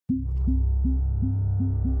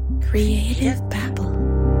Creative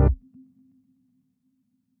Babble.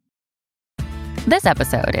 This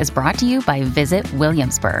episode is brought to you by Visit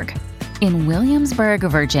Williamsburg. In Williamsburg,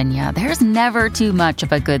 Virginia, there's never too much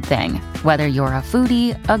of a good thing. Whether you're a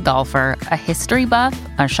foodie, a golfer, a history buff,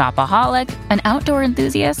 a shopaholic, an outdoor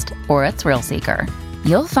enthusiast, or a thrill seeker,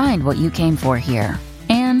 you'll find what you came for here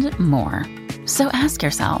and more. So ask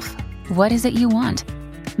yourself, what is it you want?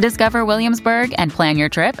 Discover Williamsburg and plan your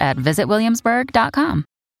trip at visitwilliamsburg.com.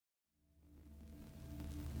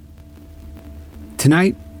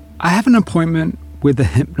 Tonight, I have an appointment with a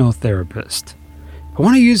hypnotherapist. I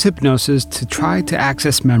want to use hypnosis to try to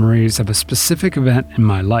access memories of a specific event in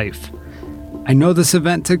my life. I know this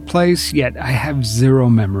event took place, yet I have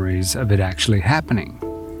zero memories of it actually happening.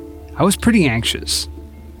 I was pretty anxious.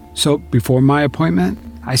 So before my appointment,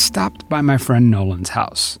 I stopped by my friend Nolan's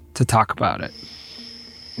house to talk about it.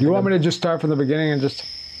 You want me to just start from the beginning and just...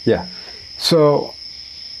 Yeah. So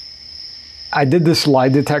I did this lie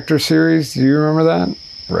detector series. Do you remember that?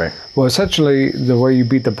 Right. Well, essentially, the way you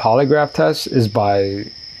beat the polygraph test is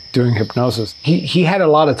by doing hypnosis. He had a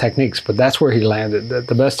lot of techniques, but that's where he landed.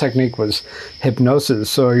 The best technique was hypnosis.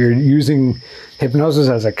 So you're using hypnosis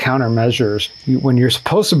as a countermeasure. When you're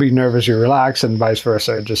supposed to be nervous, you relax, and vice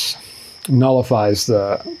versa. It just nullifies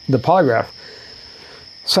the polygraph.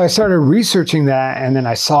 So I started researching that, and then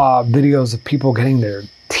I saw videos of people getting their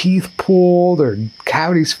teeth pulled or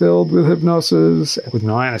cavities filled with hypnosis with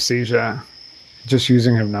no anesthesia. Just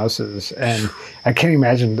using hypnosis. And I can't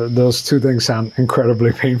imagine those two things sound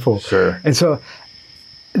incredibly painful. Sure. And so,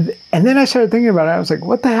 and then I started thinking about it. I was like,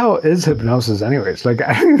 what the hell is hypnosis anyways? Like,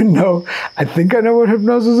 I don't even know. I think I know what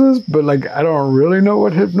hypnosis is, but like, I don't really know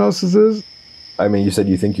what hypnosis is. I mean, you said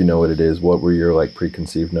you think you know what it is. What were your like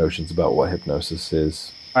preconceived notions about what hypnosis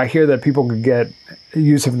is? I hear that people could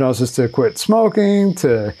use hypnosis to quit smoking,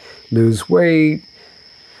 to lose weight,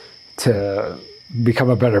 to become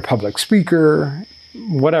a better public speaker,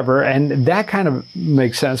 whatever. And that kind of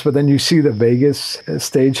makes sense. But then you see the Vegas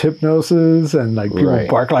stage hypnosis and like people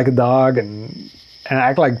bark like a dog and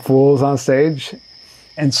act like fools on stage.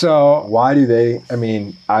 And so why do they, I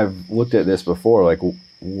mean, I've looked at this before, like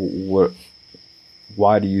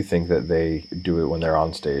why do you think that they do it when they're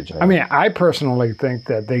on stage? I mean, I personally think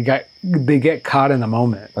that they get caught in the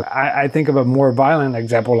moment. Okay. I think of a more violent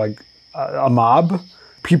example, like a mob.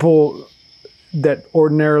 People that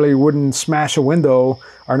ordinarily wouldn't smash a window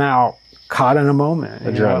are now caught in a moment.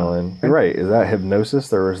 Adrenaline. Right. Is that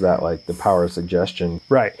hypnosis or is that like the power of suggestion?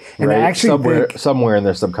 Right. And right? I actually somewhere in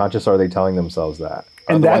their subconscious, are they telling themselves that?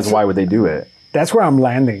 And otherwise, why would they do it? That's where I'm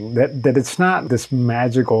landing. That it's not this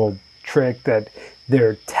magical trick that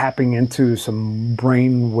they're tapping into some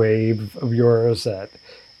brain wave of yours that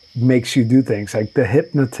makes you do things. Like the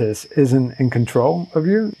hypnotist isn't in control of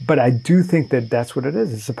you, but I do think that that's what it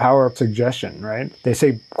is. It's the power of suggestion, right? They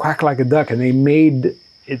say quack like a duck, and they made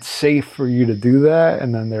it safe for you to do that,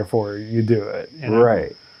 and then therefore you do it. You know?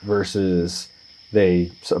 Right. Versus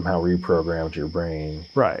they somehow reprogrammed your brain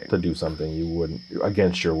to do something you wouldn't,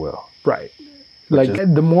 against your will. Right. Like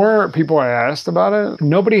the more people I asked about it,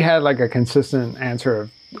 nobody had like a consistent answer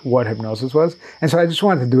of what hypnosis was. And so I just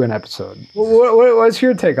wanted to do an episode. What's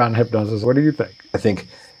your take on hypnosis? What do you think? I think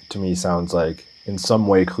to me sounds like in some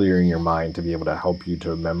way clearing your mind to be able to help you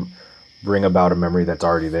to bring about a memory that's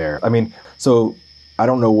already there. I mean, so I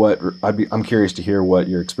don't know I'm curious to hear what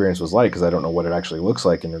your experience was like because I don't know what it actually looks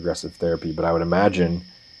like in regressive therapy, but I would imagine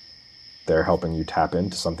they're helping you tap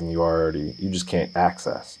into something you just can't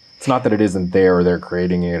access. It's not that it isn't there or they're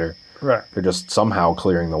creating it or they're just somehow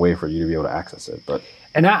clearing the way for you to be able to access it.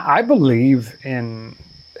 And I believe in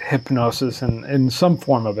hypnosis and in some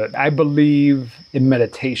form of it. I believe in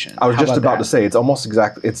meditation. I was just about to say, it's almost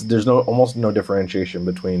there's almost no differentiation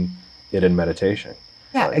between it and meditation.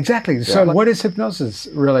 Yeah, exactly. Yeah. So what is hypnosis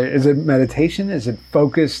really? Is it meditation? Is it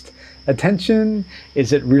focused attention?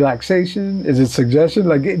 Is it relaxation? Is it suggestion?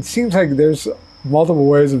 Like it seems like there's multiple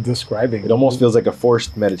ways of describing it. It almost feels like a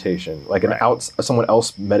forced meditation, like someone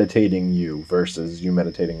else meditating you versus you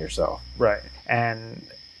meditating yourself. Right. And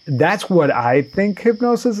that's what I think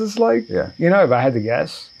hypnosis is like. Yeah. You know, if I had to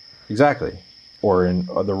guess. Exactly. Or in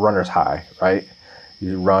the runner's high, right?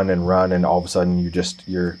 You run and all of a sudden you just,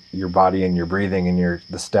 your body and your breathing and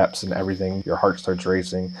the steps and everything, your heart starts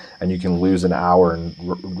racing and you can lose an hour and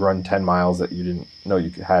run 10 miles that you didn't know you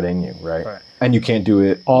had in you, right? And you can't do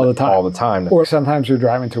it all the time. Or sometimes you're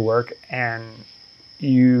driving to work and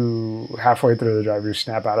you halfway through the drive, you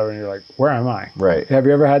snap out of it and you're like, where am I? Right. Have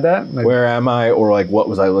you ever had that? Like, where am I? Or like, what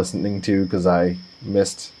was I listening to? Because I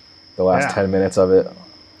missed the last 10 minutes of it.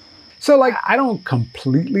 So like, I don't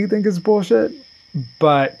completely think it's bullshit,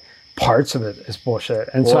 but parts of it is bullshit.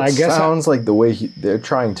 And well, so I guess sounds like the way they're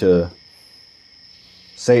trying to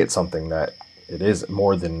say it's something that it is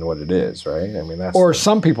more than what it is, right? I mean, that's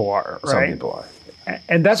some people are, right? Some people are.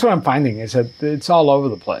 And that's what I'm finding is that it's all over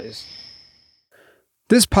the place.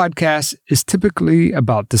 This podcast is typically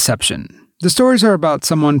about deception. The stories are about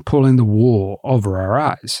someone pulling the wool over our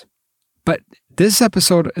eyes. But this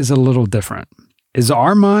episode is a little different. Is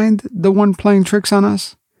our mind the one playing tricks on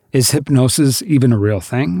us? Is hypnosis even a real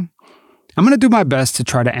thing? I'm going to do my best to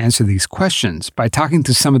try to answer these questions by talking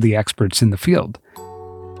to some of the experts in the field.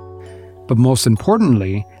 But most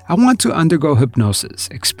importantly, I want to undergo hypnosis,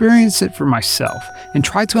 experience it for myself, and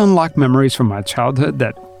try to unlock memories from my childhood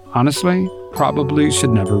that, honestly, probably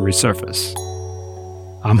should never resurface.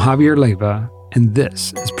 I'm Javier Leiva, and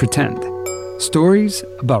this is Pretend. Stories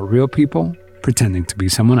about real people pretending to be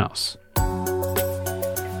someone else.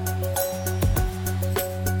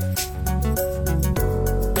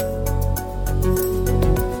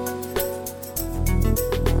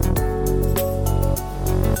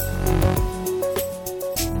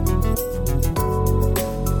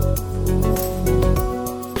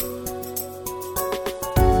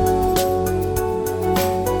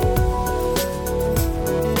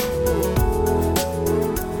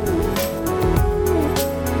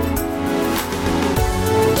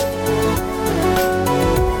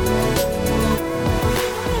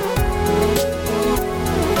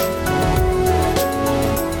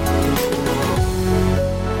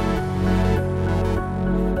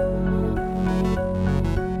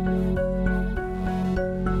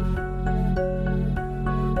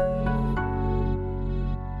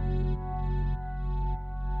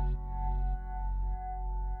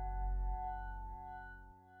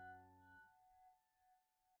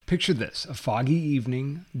 Picture this, a foggy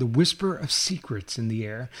evening, the whisper of secrets in the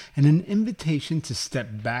air, and an invitation to step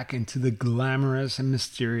back into the glamorous and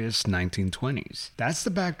mysterious 1920s. That's the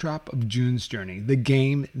backdrop of June's Journey, the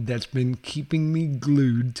game that's been keeping me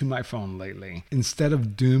glued to my phone lately. Instead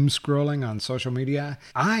of doom scrolling on social media,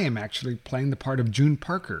 I am actually playing the part of June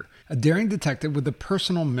Parker, a daring detective with a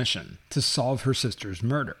personal mission to solve her sister's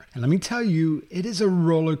murder. And let me tell you, it is a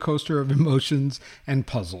roller coaster of emotions and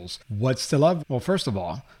puzzles. What's to love? Well, first of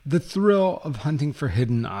all, the thrill of hunting for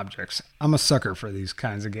hidden objects. I'm a sucker for these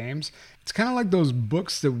kinds of games. It's kind of like those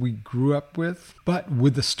books that we grew up with, but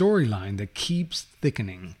with a storyline that keeps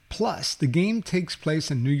thickening. Plus, the game takes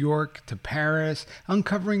place in New York to Paris,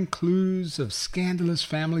 uncovering clues of scandalous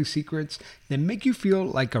family secrets that make you feel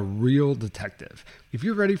like a real detective. If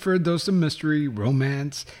you're ready for a dose of mystery,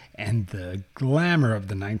 romance, and the glamour of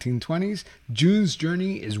the 1920s, June's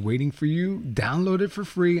Journey is waiting for you. Download it for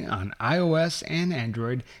free on iOS and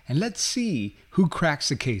Android, and let's see who cracks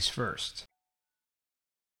the case first.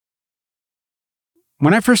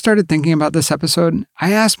 When I first started thinking about this episode,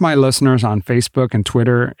 I asked my listeners on Facebook and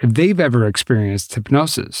Twitter if they've ever experienced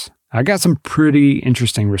hypnosis. I got some pretty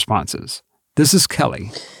interesting responses. This is Kelly.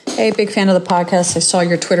 Hey, big fan of the podcast. I saw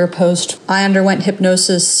your Twitter post. I underwent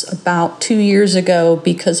hypnosis about 2 years ago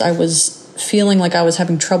because I was feeling like I was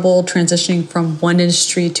having trouble transitioning from one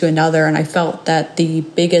industry to another, and I felt that the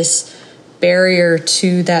biggest barrier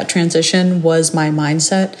to that transition was my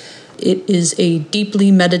mindset. It is a deeply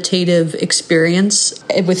meditative experience.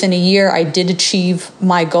 Within a year, I did achieve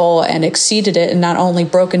my goal and exceeded it, and not only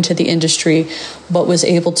broke into the industry, but was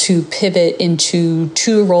able to pivot into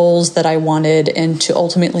 2 roles that I wanted and to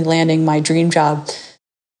ultimately landing my dream job.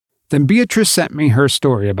 Then Beatrice sent me her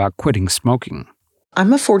story about quitting smoking.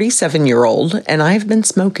 I'm a 47-year-old, and I've been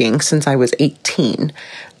smoking since I was 18.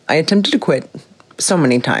 I attempted to quit so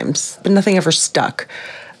many times, but nothing ever stuck.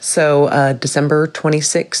 So December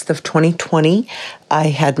 26th of 2020, I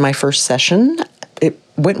had my first session. It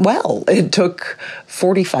went well. It took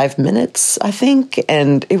 45 minutes, I think,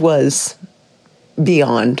 and it was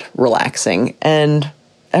beyond relaxing. And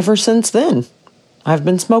ever since then, I've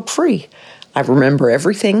been smoke-free. I remember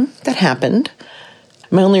everything that happened.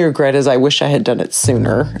 My only regret is I wish I had done it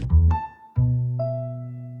sooner.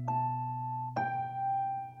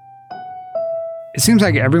 It seems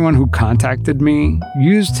like everyone who contacted me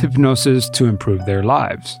used hypnosis to improve their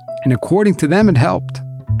lives. And according to them, it helped.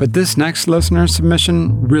 But this next listener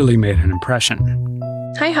submission really made an impression.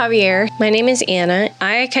 Hi, Javier. My name is Anna.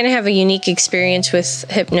 I kind of have a unique experience with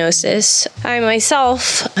hypnosis. I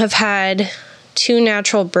myself have had 2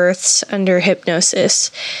 natural births under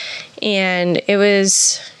hypnosis, and it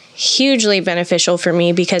was hugely beneficial for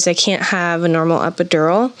me because I can't have a normal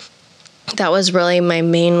epidural. That was really my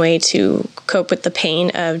main way to cope with the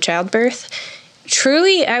pain of childbirth.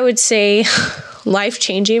 Truly, I would say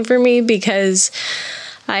life-changing for me because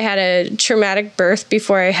I had a traumatic birth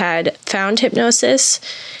before I had found hypnosis.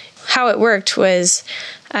 how it worked was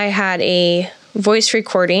I had a voice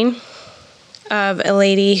recording of a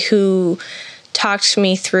lady who talked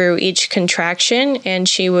me through each contraction, and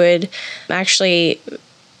she would actually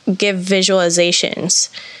give visualizations,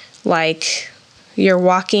 like you're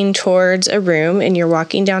walking towards a room and you're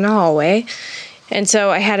walking down a hallway. And so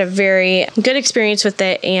I had a very good experience with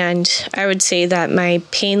it, and I would say that my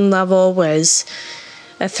pain level was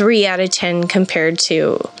a 3 out of 10 compared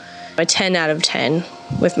to a 10 out of 10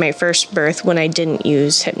 with my first birth when I didn't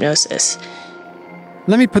use hypnosis.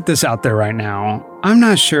 Let me put this out there right now. I'm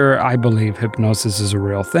not sure I believe hypnosis is a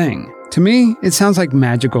real thing. To me, it sounds like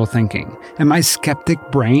magical thinking, and my skeptic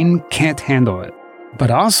brain can't handle it.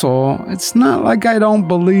 But also, it's not like I don't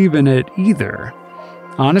believe in it either.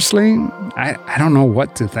 Honestly, I don't know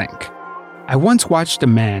what to think. I once watched a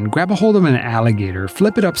man grab a hold of an alligator,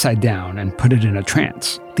 flip it upside down, and put it in a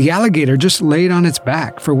trance. The alligator just laid on its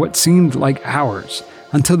back for what seemed like hours,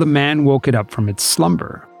 until the man woke it up from its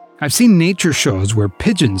slumber. I've seen nature shows where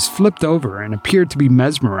pigeons flipped over and appeared to be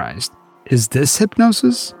mesmerized. Is this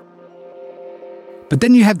hypnosis? But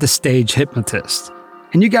then you have the stage hypnotist,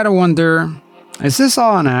 and you gotta wonder, is this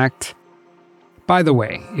all an act? By the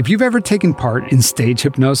way, if you've ever taken part in stage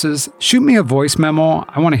hypnosis, shoot me a voice memo.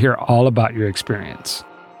 I want to hear all about your experience.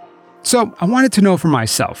 So I wanted to know for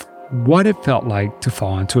myself what it felt like to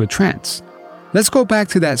fall into a trance. Let's go back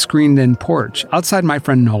to that screened-in porch outside my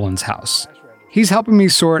friend Nolan's house. He's helping me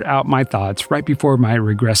sort out my thoughts right before my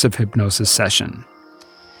regressive hypnosis session.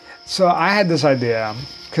 So I had this idea,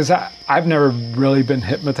 because I've never really been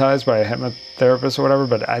hypnotized by a hypnotherapist or whatever,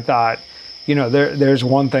 but I thought, there's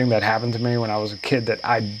one thing that happened to me when I was a kid that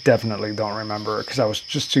I definitely don't remember because I was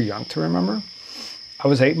just too young to remember. I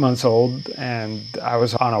was 8 months old and I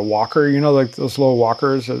was on a walker, like those little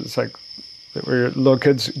walkers. It's like where little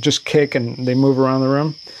kids just kick and they move around the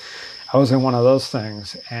room. I was in one of those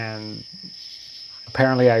things, and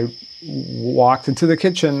apparently I walked into the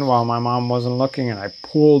kitchen while my mom wasn't looking, and I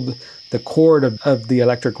pulled the cord of the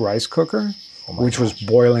electric rice cooker, which was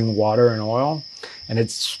boiling water and oil, and it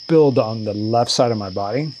spilled on the left side of my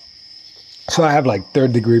body. So I have like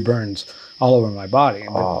third-degree burns all over my body.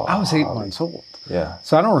 But I was 8 months old. Yeah.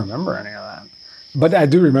 So I don't remember any of that. But I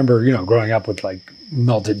do remember, growing up with like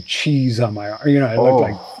melted cheese on my arm. I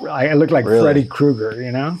looked like really? Freddy Krueger,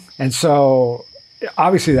 And so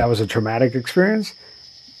obviously that was a traumatic experience,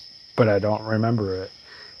 but I don't remember it.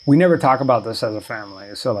 We never talk about this as a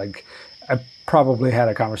family. So like I probably had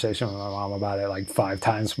a conversation with my mom about it like 5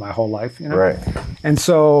 times my whole life, Right. And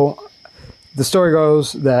so the story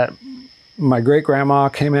goes that my great-grandma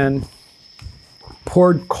came in,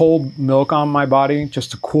 poured cold milk on my body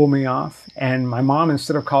just to cool me off. And my mom,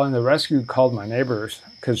 instead of calling the rescue, called my neighbors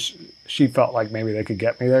because she felt like maybe they could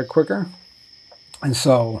get me there quicker. And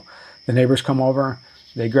so the neighbors come over,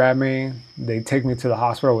 they grab me, they take me to the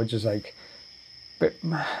hospital, which is like,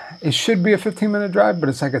 it should be a 15-minute drive, but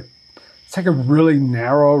it's like a really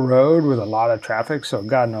narrow road with a lot of traffic. So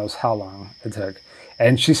God knows how long it took.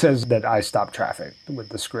 And she says that I stopped traffic with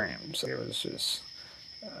the screams. It was just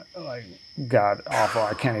like God awful.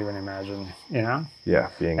 I can't even imagine, Yeah,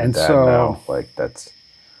 being a and dad so, now, like that's.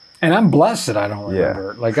 And I'm blessed that I don't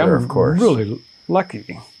remember. Yeah, like sure, I'm of course. really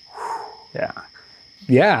lucky. Yeah.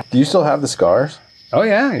 Yeah. Do you still have the scars? Oh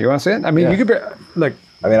yeah. You want to see it? I mean, Yeah. you could like.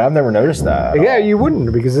 I mean, I've never noticed that. Yeah, you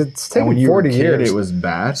wouldn't because it's taken when you 40 were a kid, years. it was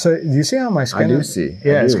bad. So do you see how my skin? I do is? see.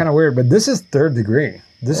 Yeah, I it's do. kind of weird, but this is 3rd degree.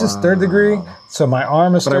 This is 3rd degree. So my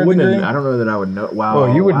arm is But 3rd degree. I don't know that I would know. Wow.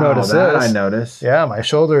 Well, you would notice that this. I notice. Yeah, my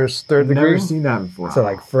shoulder is 3rd degree. Never seen that before. So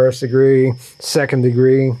like 1st degree, 2nd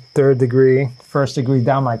degree, 3rd degree, 1st degree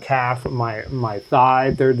down my calf, my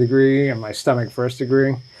thigh, 3rd degree, and my stomach 1st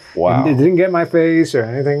degree. Wow. It didn't get my face or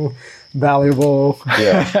anything valuable.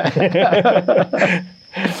 Yeah.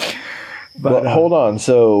 But hold on.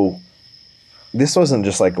 So this wasn't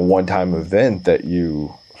just like a one-time event that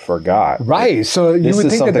you forgot. Right. So you this would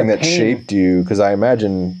is think something that pain... shaped you, because I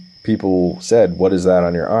imagine people said, "What is that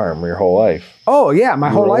on your arm?" Your whole life. Oh yeah, my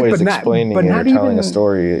whole life, always but not explaining but it not or telling even a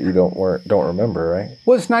story that you don't remember, right?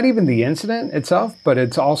 Well, it's not even the incident itself, but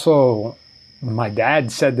it's also my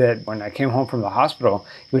dad said that when I came home from the hospital,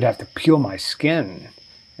 he would have to peel my skin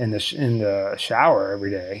in the shower every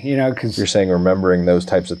day, because You're saying remembering those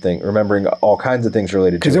types of things, remembering all kinds of things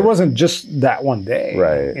related to it. Because it wasn't just that one day.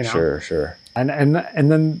 Right, sure. And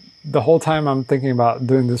then the whole time I'm thinking about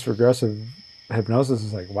doing this regressive hypnosis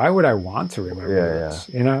is like, why would I want to remember this?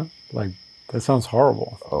 Like that sounds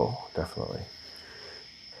horrible. Oh, definitely.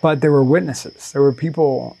 But there were witnesses. There were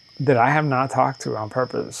people that I have not talked to on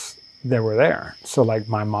purpose that were there. So like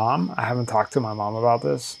my mom, I haven't talked to my mom about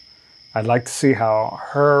this I'd like to see how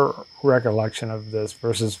her recollection of this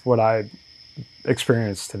versus what I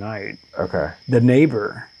experienced tonight. Okay. The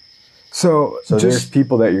neighbor. So there's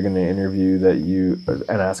people that you're going to interview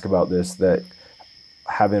and ask about this that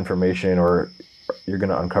have information, or you're going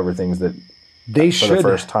to uncover things that for the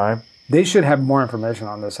first time. They should have more information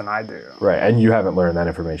on this than I do. Right, and you haven't learned that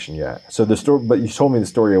information yet. So the story, but you told me the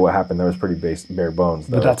story of what happened. That was pretty bare bones.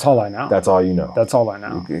 Though. But that's all I know. That's all you know. That's all I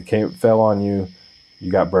know. It fell on you.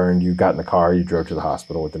 You got burned. You got in the car. You drove to the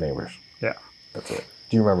hospital with the neighbors. Yeah, that's it.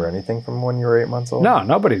 Do you remember anything from when you were 8 months old? No,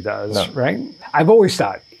 nobody does. No. Right? I've always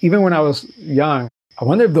thought, even when I was young, I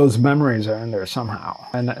wonder if those memories are in there somehow,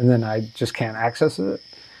 and then I just can't access it.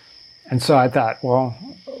 And so I thought, well,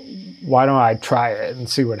 why don't I try it and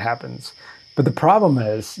see what happens? But the problem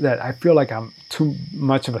is that I feel like I'm too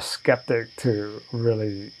much of a skeptic to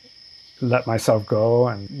really let myself go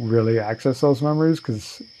and really access those memories,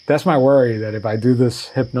 because that's my worry, that if I do this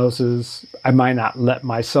hypnosis, I might not let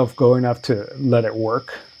myself go enough to let it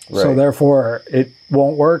work. Right. So therefore, it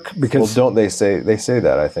won't work because... Well, don't they say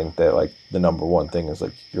that? I think that like the number one thing is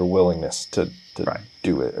like your willingness to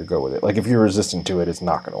do it or go with it. Like if you're resistant to it, it's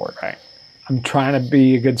not going to work. Right. I'm trying to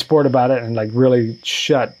be a good sport about it and like really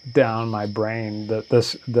shut down my brain,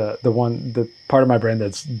 the part of my brain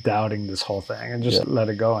that's doubting this whole thing, and just let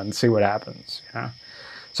it go and see what happens. You know.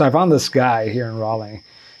 So I found this guy here in Raleigh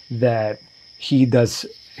that he's a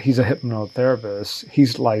hypnotherapist.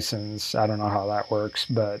 He's licensed. I don't know how that works,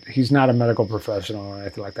 but he's not a medical professional or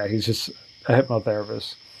anything like that. He's just a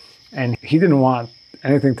hypnotherapist, and he didn't want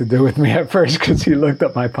anything to do with me at first because he looked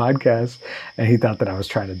up my podcast and he thought that I was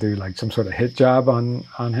trying to do like some sort of hit job on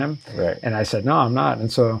him. Right. And I said, no, I'm not.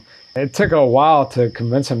 And so it took a while to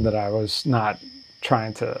convince him that I was not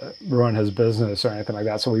trying to ruin his business or anything like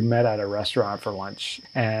that. So we met at a restaurant for lunch,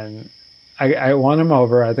 and I won him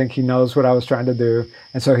over. I think he knows what I was trying to do.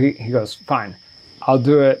 And so he goes, fine, I'll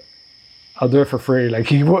do it for free.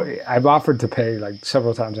 Like I've offered to pay like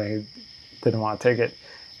several times and he didn't want to take it.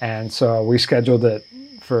 And so we scheduled it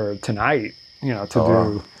for tonight, to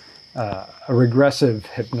do a regressive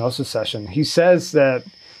hypnosis session. He says that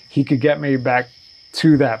he could get me back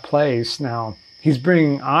to that place. Now, he's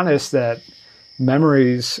being honest that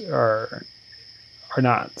memories are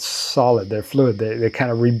not solid. They're fluid. They kind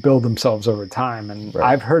of rebuild themselves over time. And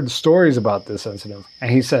I've heard stories about this incident. And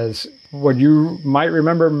he says, what you might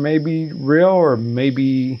remember may be real or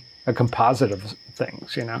maybe a composite of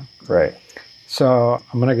things, Right. So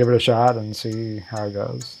I'm going to give it a shot and see how it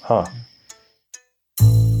goes. Huh.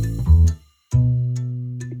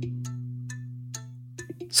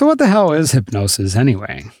 So what the hell is hypnosis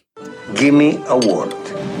anyway? Give me a word.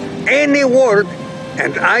 Any word,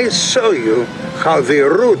 and I show you how the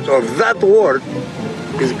root of that word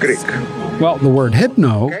is Greek. Well, the word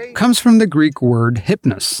hypno comes from the Greek word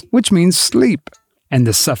hypnos, which means sleep. And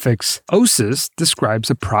the suffix osis describes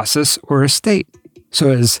a process or a state. So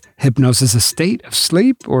is hypnosis a state of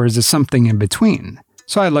sleep, or is it something in between?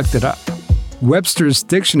 So I looked it up. Webster's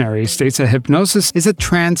dictionary states that hypnosis is a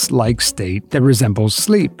trance-like state that resembles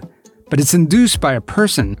sleep, but it's induced by a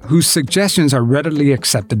person whose suggestions are readily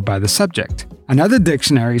accepted by the subject. Another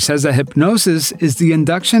dictionary says that hypnosis is the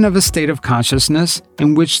induction of a state of consciousness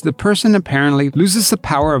in which the person apparently loses the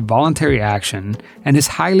power of voluntary action and is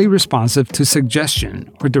highly responsive to suggestion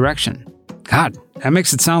or direction. God, that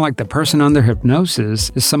makes it sound like the person under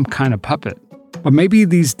hypnosis is some kind of puppet. But maybe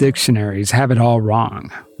these dictionaries have it all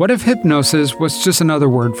wrong. What if hypnosis was just another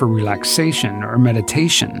word for relaxation or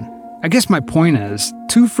meditation? I guess my point is,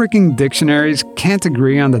 two freaking dictionaries can't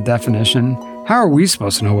agree on the definition. How are we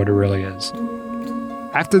supposed to know what it really is?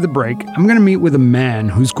 After the break, I'm going to meet with a man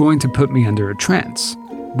who's going to put me under a trance.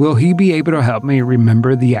 Will he be able to help me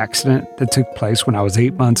remember the accident that took place when I was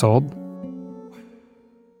 8 months old?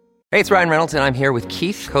 Hey, it's Ryan Reynolds, and I'm here with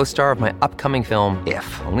Keith, co-star of my upcoming film,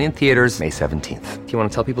 If, only in theaters May 17th. Do you want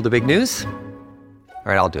to tell people the big news?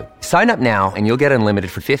 All right, I'll do it. Sign up now and you'll get unlimited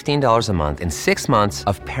for $15 a month and 6 months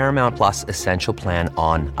of Paramount Plus Essential Plan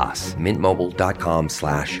on us.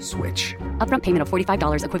 MintMobile.com/switch. Upfront payment of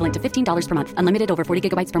 $45 equivalent to $15 per month. Unlimited over 40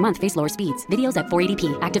 gigabytes per month. Face lower speeds. Videos at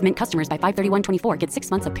 480p. Active Mint customers by 531.24 get 6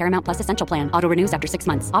 months of Paramount Plus Essential Plan. Auto renews after 6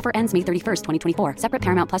 months. Offer ends May 31st, 2024. Separate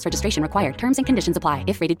Paramount Plus registration required. Terms and conditions apply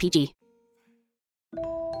if rated PG.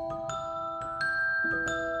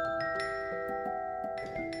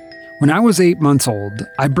 When I was 8 months old,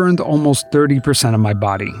 I burned almost 30% of my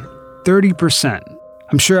body. 30%.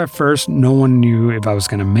 I'm sure at first no one knew if I was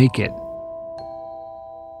going to make it.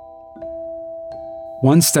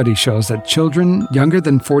 One study shows that children younger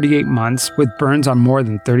than 48 months with burns on more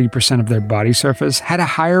than 30% of their body surface had a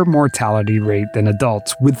higher mortality rate than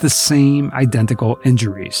adults with the same identical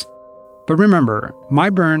injuries. But remember, my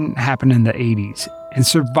burn happened in the 80s, and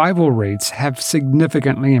survival rates have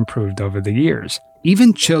significantly improved over the years.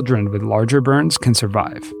 Even children with larger burns can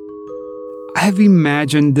survive. I have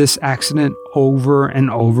imagined this accident over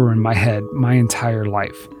and over in my head my entire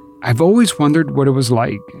life. I've always wondered what it was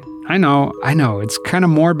like. I know, it's kind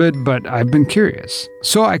of morbid, but I've been curious.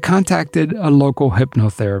 So I contacted a local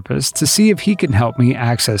hypnotherapist to see if he can help me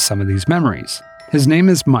access some of these memories. His name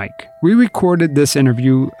is Mike. We recorded this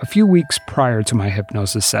interview a few weeks prior to my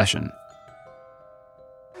hypnosis session.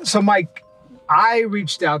 So Mike, I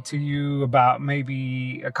reached out to you about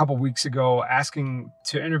maybe a couple weeks ago asking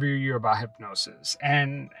to interview you about hypnosis.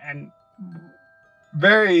 And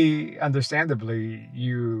very understandably,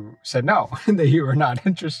 you said no, that you were not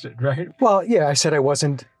interested, right? Well, yeah, I said I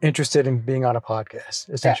wasn't interested in being on a podcast,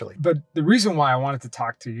 essentially. Yeah, but the reason why I wanted to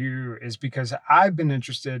talk to you is because I've been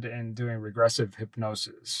interested in doing regressive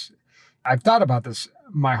hypnosis. I've thought about this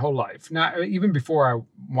my whole life, not even before I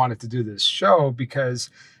wanted to do this show, because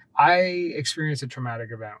I experienced a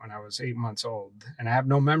traumatic event when I was 8 months old, and I have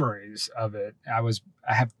no memories of it.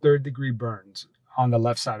 I have third-degree burns on the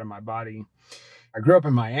left side of my body. I grew up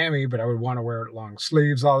in Miami, but I would want to wear long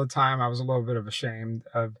sleeves all the time. I was a little bit ashamed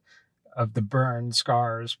of the burn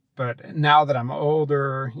scars. But now that I'm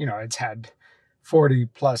older, it's had 40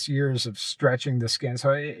 plus years of stretching the skin.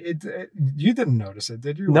 So you didn't notice it,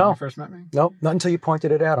 did you? No. When you first met me? No, not until you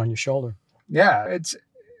pointed it out on your shoulder. Yeah,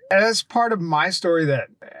 it's part of my story that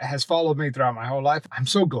has followed me throughout my whole life. I'm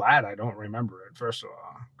so glad I don't remember it, first of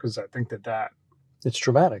all, because I think that it's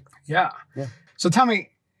traumatic. Yeah. So tell me,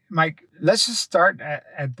 Mike, let's just start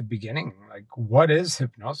at the beginning. Like, what is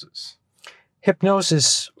hypnosis?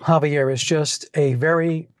 Hypnosis, Javier, is just a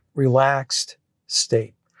very relaxed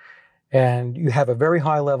state. And you have a very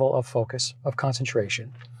high level of focus, of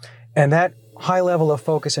concentration. And that high level of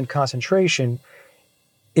focus and concentration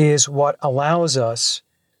is what allows us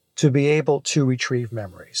to be able to retrieve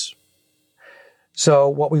memories. So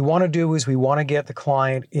what we want to do is we want to get the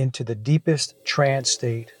client into the deepest trance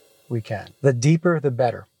state we can. The deeper, the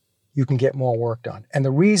better. You can get more work done. And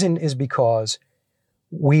the reason is because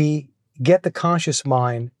we get the conscious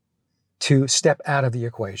mind to step out of the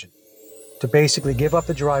equation, to basically give up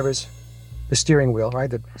the steering wheel,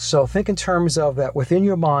 right? So think in terms of that within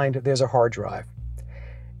your mind, there's a hard drive.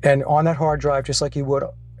 And on that hard drive, just like you would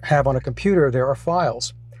have on a computer, there are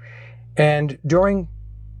files. And during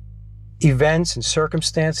events and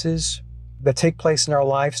circumstances that take place in our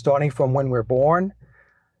life, starting from when we're born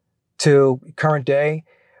to current day,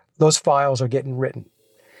 those files are getting written.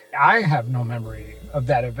 I have no memory of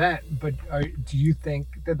that event, but do you think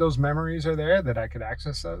that those memories are there, that I could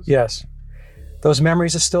access those? Yes. Those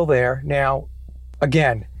memories are still there. Now,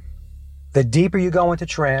 again, the deeper you go into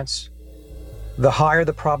trance, the higher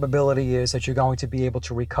the probability is that you're going to be able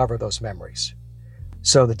to recover those memories.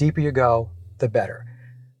 So the deeper you go, the better.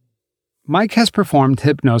 Mike has performed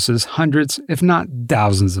hypnosis hundreds, if not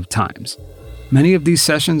thousands of times. Many of these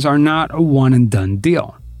sessions are not a one-and-done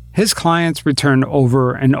deal. His clients return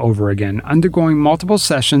over and over again, undergoing multiple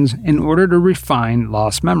sessions in order to refine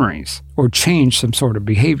lost memories or change some sort of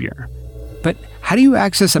behavior. But how do you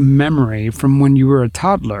access a memory from when you were a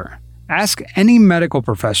toddler? Ask any medical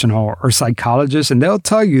professional or psychologist and they'll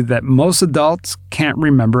tell you that most adults can't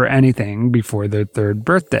remember anything before their third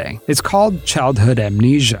birthday. It's called childhood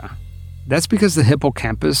amnesia. That's because the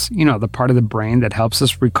hippocampus, the part of the brain that helps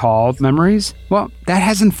us recall memories, well, that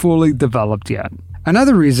hasn't fully developed yet.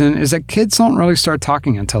 Another reason is that kids don't really start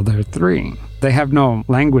talking until they're 3. They have no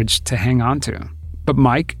language to hang on to. But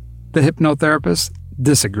Mike, the hypnotherapist,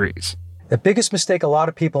 disagrees. The biggest mistake a lot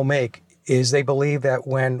of people make is they believe that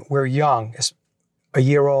when we're young, a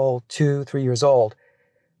year old, 2, 3 years old,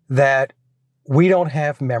 that we don't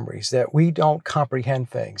have memories, that we don't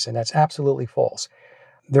comprehend things, and that's absolutely false.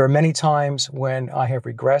 There are many times when I have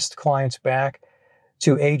regressed clients back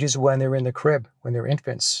to ages when they're in the crib, when they're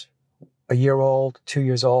infants, a year old, 2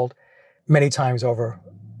 years old, many times over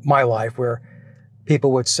my life where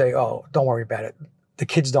people would say, oh, don't worry about it. The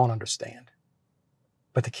kids don't understand.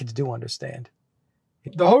 But the kids do understand.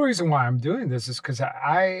 The whole reason why I'm doing this is because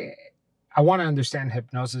I want to understand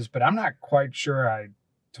hypnosis, but I'm not quite sure I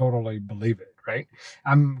totally believe it, right?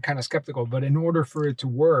 I'm kind of skeptical, but in order for it to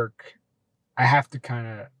work, I have to kind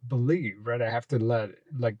of believe, right? I have to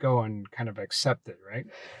let go and kind of accept it, right?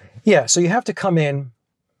 Yeah, so you have to come in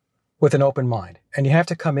with an open mind, and you have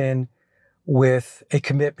to come in with a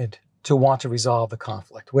commitment to want to resolve the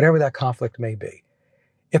conflict, whatever that conflict may be.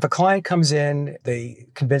 If a client comes in, they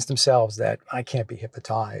convince themselves that I can't be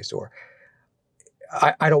hypnotized, or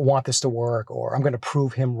I don't want this to work, or I'm going to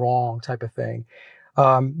prove him wrong type of thing,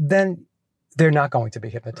 then they're not going to be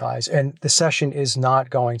hypnotized. And the session is not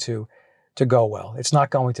going to go well. It's not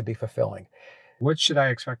going to be fulfilling. What should I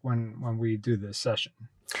expect when we do this session?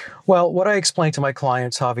 Well, what I explain to my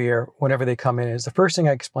clients, Javier, whenever they come in, is the first thing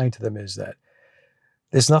I explain to them is that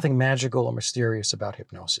there's nothing magical or mysterious about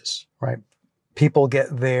hypnosis, right? People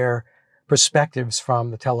get their perspectives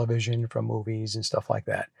from the television, from movies and stuff like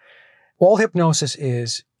that. All hypnosis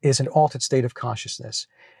is an altered state of consciousness.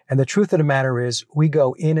 And the truth of the matter is we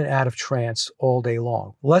go in and out of trance all day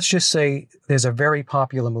long. Let's just say there's a very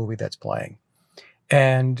popular movie that's playing.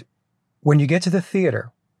 And when you get to the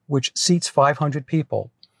theater, which seats 500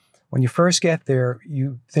 people, when you first get there,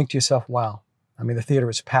 you think to yourself, wow, I mean, the theater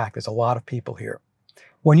is packed. There's a lot of people here.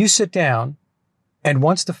 When you sit down, and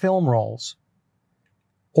once the film rolls,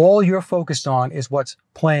 all you're focused on is what's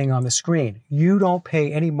playing on the screen. You don't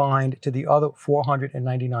pay any mind to the other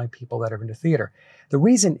 499 people that are in the theater. The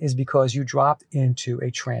reason is because you dropped into a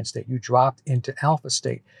trance state. You dropped into alpha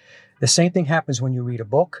state. The same thing happens when you read a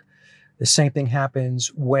book. The same thing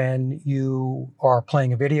happens when you are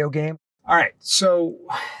playing a video game. All right. So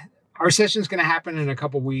our session is going to happen in a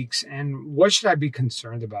couple weeks. And what should I be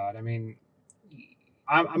concerned about? I mean,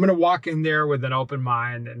 I'm going to walk in there with an open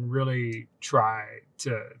mind and really try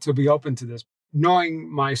to be open to this.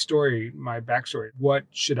 Knowing my story, my backstory, what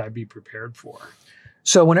should I be prepared for?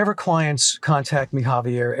 So whenever clients contact me,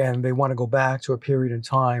 Javier, and they want to go back to a period in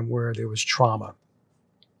time where there was trauma,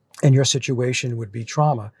 and your situation would be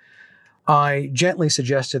trauma, I gently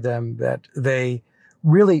suggest to them that they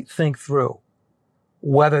really think through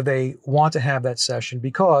whether they want to have that session,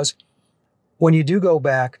 because when you do go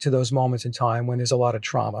back to those moments in time when there's a lot of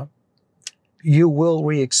trauma, you will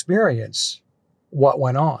re-experience what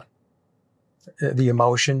went on, the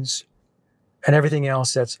emotions and everything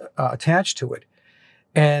else that's attached to it.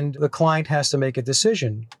 And the client has to make a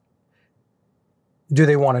decision. Do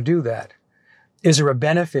they want to do that? Is there a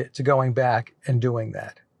benefit to going back and doing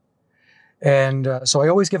that? And so I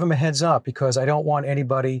always give them a heads up, because I don't want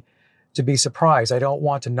anybody to be surprised. I don't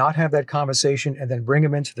want to not have that conversation and then bring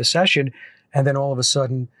them into the session, and then all of a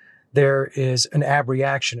sudden there is an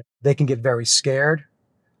abreaction. They can get very scared.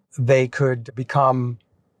 They could become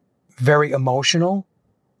very emotional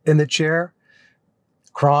in the chair,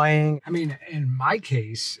 crying. I mean, in my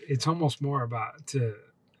case, it's almost more about to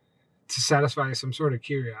satisfy some sort of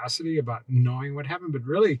curiosity about knowing what happened. But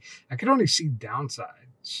really, I could only see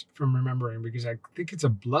downsides from remembering, because I think it's a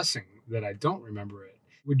blessing that I don't remember it.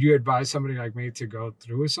 Would you advise somebody like me to go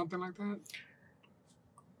through with something like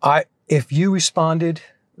that? If you responded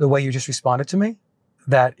the way you just responded to me,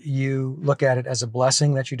 that you look at it as a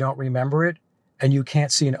blessing that you don't remember it, and you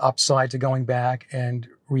can't see an upside to going back and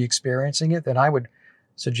re-experiencing it, then I would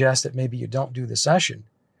suggest that maybe you don't do the session,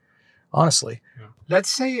 honestly. Yeah. Let's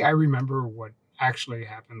say I remember what actually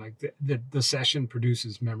happened, like the session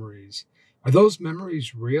produces memories. Are those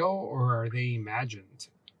memories real or are they imagined?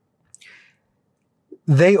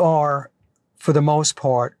 They are, for the most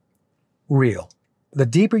part, real. The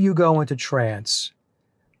deeper you go into trance,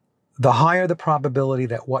 the higher the probability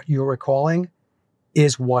that what you're recalling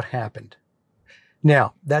is what happened.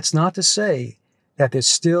 Now, that's not to say that there's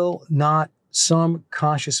still not some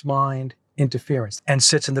conscious mind interference and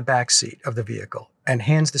sits in the back seat of the vehicle and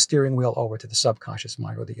hands the steering wheel over to the subconscious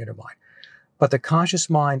mind or the inner mind. But the conscious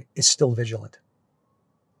mind is still vigilant.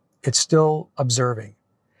 It's still observing.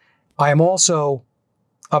 I am also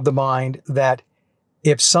of the mind that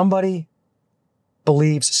if somebody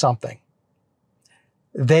believes something,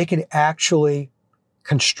 they can actually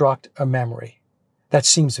construct a memory that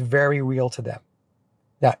seems very real to them.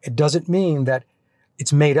 Now, it doesn't mean that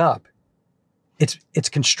it's made up. It's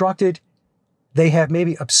constructed. They have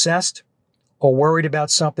maybe obsessed or worried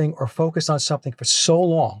about something or focused on something for so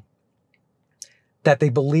long that they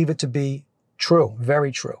believe it to be true,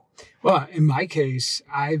 very true. Well, in my case,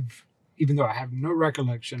 even though I have no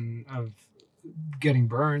recollection of getting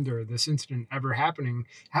burned or this incident ever happening,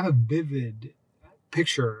 I have a vivid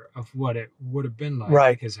picture of what it would have been like.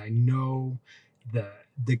 Right. Because I know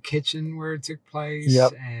the kitchen where it took place.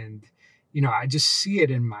 Yep. And, I just see it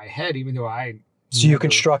in my head, even though So you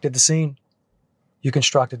constructed the scene. You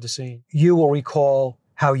constructed the scene. You will recall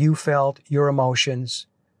how you felt, your emotions,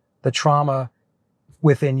 the trauma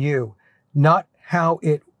within you, not how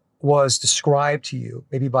it was described to you,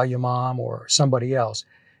 maybe by your mom or somebody else.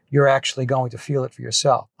 You're actually going to feel it for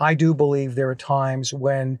yourself. I do believe there are times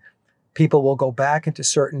when people will go back into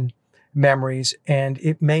certain memories and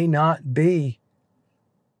it may not be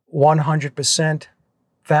 100%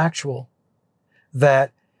 factual,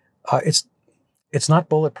 that it's not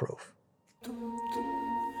bulletproof.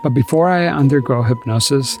 But before I undergo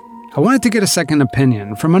hypnosis, I wanted to get a second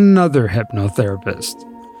opinion from another hypnotherapist.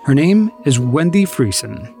 Her name is Wendy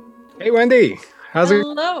Friesen. Hey, Wendy. How's it?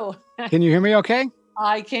 Hello. Can you hear me okay?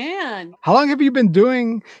 I can. How long have you been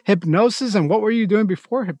doing hypnosis, and what were you doing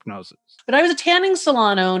before hypnosis? But I was a tanning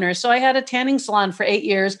salon owner. So I had a tanning salon for 8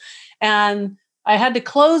 years, and I had to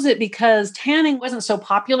close it because tanning wasn't so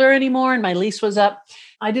popular anymore and my lease was up.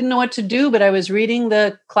 I didn't know what to do, but I was reading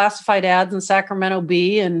the classified ads in Sacramento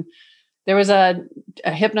Bee, and there was a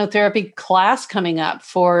hypnotherapy class coming up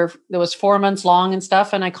that was 4 months long and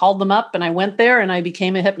stuff. And I called them up and I went there and I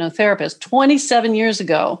became a hypnotherapist 27 years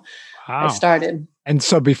ago. Wow. I started. And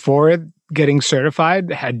so before getting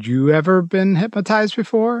certified, had you ever been hypnotized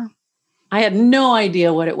before? I had no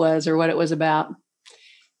idea what it was or what it was about.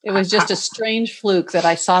 It was just a strange fluke that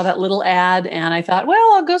I saw that little ad and I thought,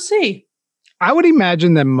 well, I'll go see. I would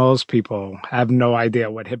imagine that most people have no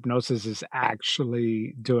idea what hypnosis is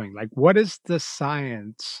actually doing. Like, what is the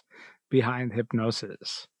science behind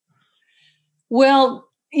hypnosis? Well,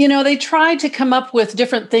 they tried to come up with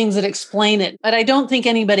different things that explain it, but I don't think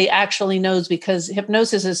anybody actually knows because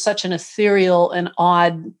hypnosis is such an ethereal and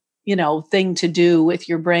odd, thing to do with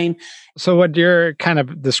your brain. So what you're kind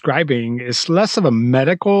of describing is less of a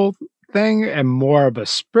medical thing and more of a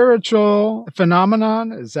spiritual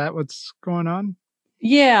phenomenon. Is that what's going on?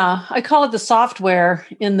 Yeah, I call it the software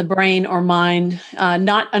in the brain or mind,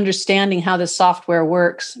 not understanding how the software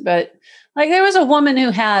works. But like there was a woman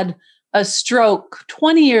who had a stroke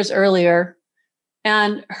 20 years earlier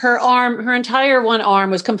and her entire one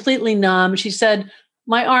arm was completely numb. She said,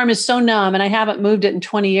 my arm is so numb and I haven't moved it in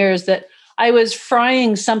 20 years that I was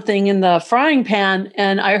frying something in the frying pan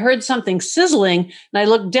and I heard something sizzling and I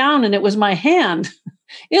looked down and it was my hand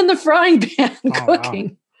in the frying pan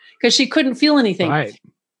cooking because she couldn't feel anything. Right.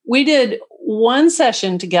 We did one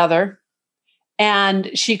session together and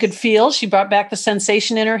she could feel, she brought back the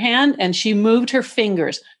sensation in her hand and she moved her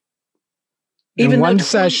fingers. In one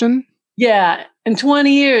session? Yeah. In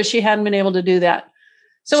 20 years, she hadn't been able to do that.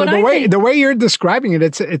 So the way you're describing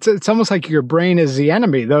it, it's almost like your brain is the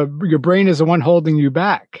enemy. Your brain is the one holding you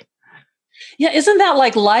back. Yeah, isn't that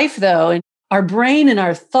like life though? And our brain and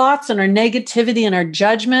our thoughts and our negativity and our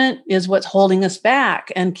judgment is what's holding us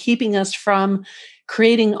back and keeping us from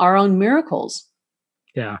creating our own miracles.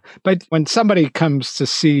 Yeah, but when somebody comes to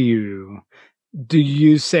see you, do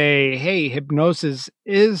you say, "Hey, hypnosis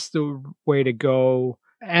is the way to go,"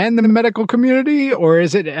 and the medical community, or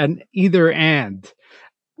is it an either and?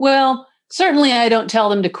 Well, certainly I don't tell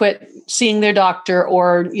them to quit seeing their doctor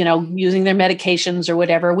or, using their medications or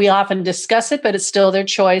whatever. We often discuss it, but it's still their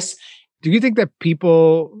choice. Do you think that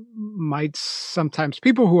people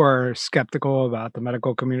who are skeptical about the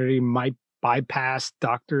medical community might bypass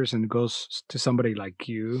doctors and goes to somebody like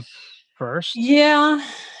you first? Yeah.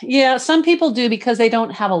 Some people do because they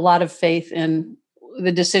don't have a lot of faith in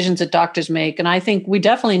the decisions that doctors make. And I think we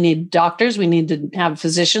definitely need doctors. We need to have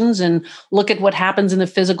physicians and look at what happens in the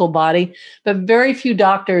physical body. But very few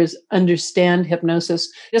doctors understand hypnosis.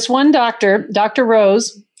 This one doctor, Dr.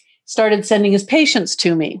 Rose, started sending his patients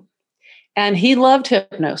to me. And he loved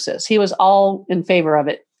hypnosis. He was all in favor of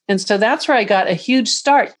it. And so that's where I got a huge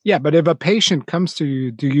start. Yeah, but if a patient comes to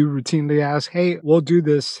you, do you routinely ask, hey, we'll do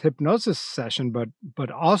this hypnosis session,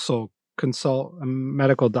 but also consult a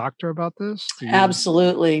medical doctor about this?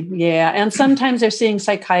 Absolutely. Yeah. And sometimes they're seeing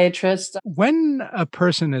psychiatrists. When a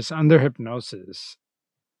person is under hypnosis,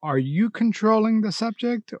 are you controlling the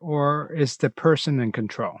subject or is the person in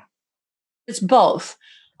control? It's both.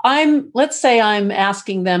 Let's say I'm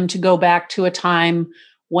asking them to go back to a time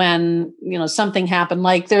when, something happened.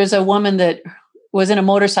 Like there's a woman that was in a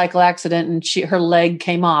motorcycle accident and her leg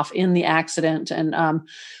came off in the accident. And,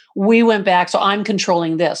 we went back. So I'm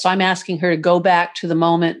controlling this. So I'm asking her to go back to the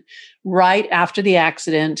moment right after the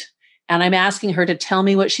accident. And I'm asking her to tell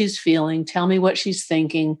me what she's feeling, tell me what she's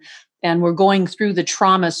thinking. And we're going through the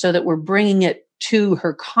trauma so that we're bringing it to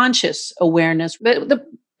her conscious awareness. But the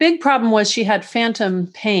big problem was she had phantom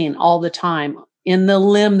pain all the time in the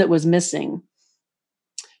limb that was missing.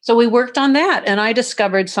 So we worked on that. And I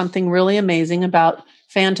discovered something really amazing about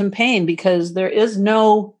phantom pain because there is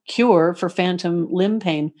no cure for phantom limb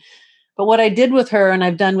pain. But what I did with her, and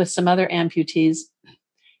I've done with some other amputees,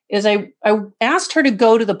 is I asked her to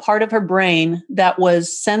go to the part of her brain that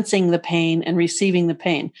was sensing the pain and receiving the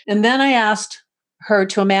pain. And then I asked her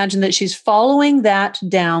to imagine that she's following that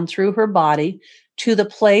down through her body to the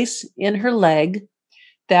place in her leg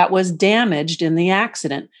that was damaged in the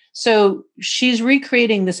accident. So she's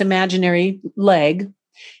recreating this imaginary leg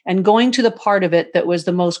and going to the part of it that was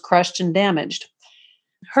the most crushed and damaged.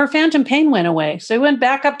 Her phantom pain went away. So I went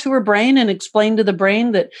back up to her brain and explained to the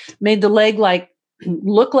brain that made the leg like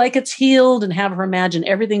look like it's healed and have her imagine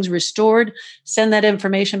everything's restored, send that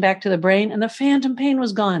information back to the brain, and the phantom pain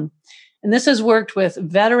was gone. And this has worked with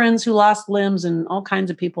veterans who lost limbs and all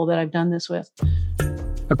kinds of people that I've done this with.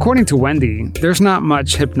 According to Wendy, there's not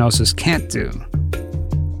much hypnosis can't do.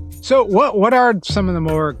 So what are some of the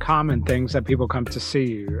more common things that people come to see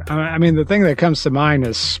you? I mean, the thing that comes to mind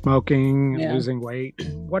is smoking, losing weight.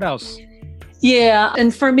 What else? Yeah.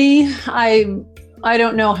 And for me, I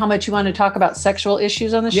don't know how much you want to talk about sexual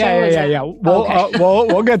issues on the show. Yeah.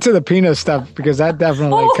 We'll get to the penis stuff because that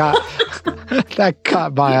definitely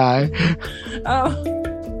caught my eye.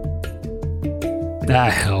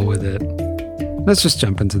 Hell with it. Let's just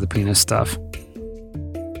jump into the penis stuff.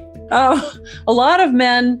 A lot of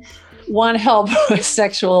men want help with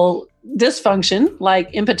sexual dysfunction, like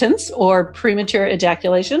impotence or premature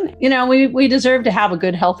ejaculation. You know, we deserve to have a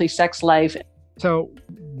good, healthy sex life. So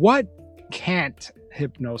what can't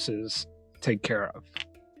hypnosis take care of?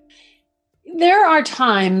 There are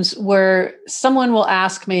times where someone will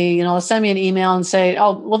ask me, you know, send me an email and say,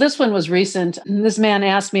 oh, well, this one was recent. And this man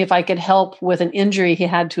asked me if I could help with an injury he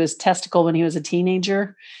had to his testicle when he was a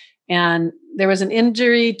teenager. And there was an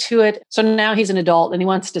injury to it. So now he's an adult and he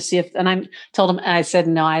wants to see if, and I said,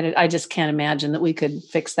 no, I just can't imagine that we could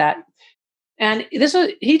fix that. And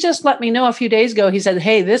he just let me know a few days ago. He said,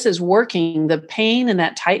 hey, this is working. The pain and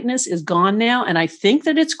that tightness is gone now. And I think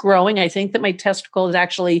that it's growing. I think that my testicle is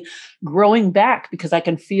actually growing back because I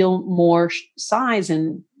can feel more size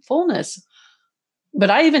and fullness.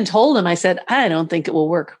 But I even told him, I said, I don't think it will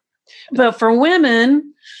work. But for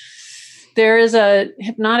women, there is a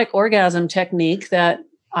hypnotic orgasm technique that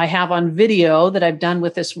I have on video that I've done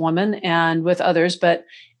with this woman and with others, but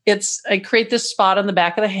I create this spot on the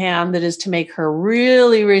back of the hand that is to make her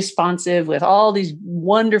really responsive with all these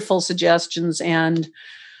wonderful suggestions. And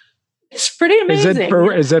it's pretty amazing.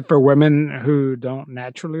 Is it for women who don't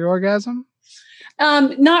naturally orgasm?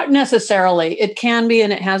 Not necessarily. It can be,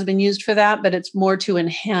 and it has been used for that, but it's more to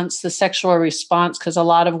enhance the sexual response because a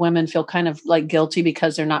lot of women feel kind of like guilty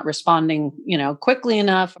because they're not responding, quickly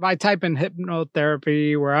enough. If I type in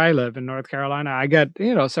hypnotherapy where I live in North Carolina, I get,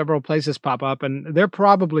 several places pop up and they're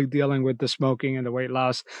probably dealing with the smoking and the weight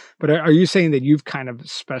loss. But are you saying that you've kind of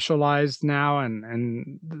specialized now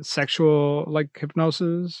in sexual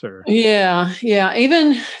hypnosis or? Yeah.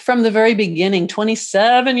 Even from the very beginning,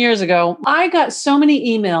 27 years ago, I got so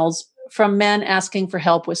many emails from men asking for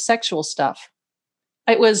help with sexual stuff.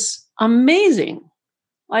 It was amazing.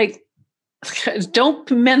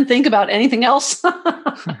 Don't men think about anything else? Maybe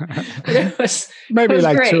it was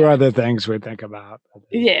great. 2 other things we think about.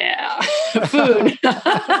 Yeah. Food.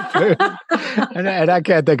 and I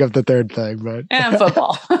can't think of the third thing, but. And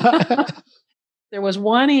football. There was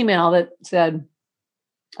one email that said,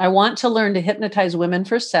 I want to learn to hypnotize women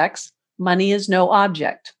for sex. Money is no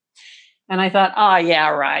object. And I thought, yeah,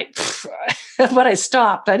 right. But I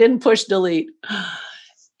stopped. I didn't push delete.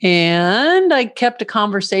 And I kept a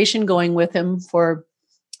conversation going with him for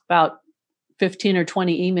about 15 or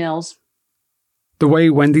 20 emails. The way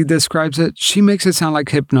Wendy describes it, she makes it sound like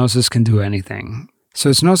hypnosis can do anything. So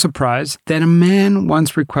it's no surprise that a man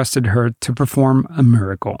once requested her to perform a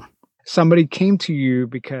miracle. Somebody came to you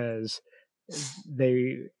because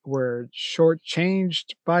they were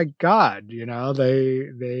shortchanged by God.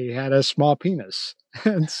 They had a small penis.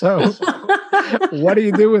 And so what do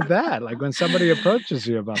you do with that? When somebody approaches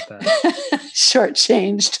you about that?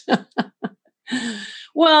 Shortchanged.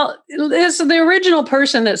 Well, the original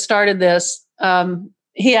person that started this,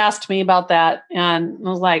 he asked me about that and I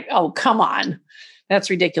was like, oh, come on. That's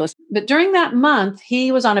ridiculous. But during that month,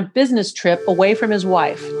 he was on a business trip away from his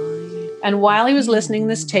wife. And while he was listening to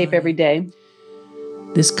this tape every day,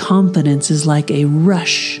 this confidence is like a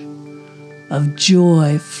rush of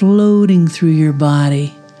joy floating through your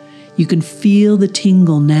body. You can feel the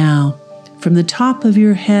tingle now from the top of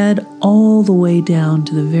your head all the way down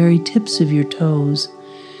to the very tips of your toes.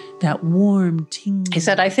 That warm tingle. He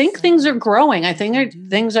said, I think things are growing. I think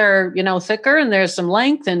things are, thicker and there's some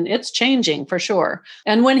length and it's changing for sure.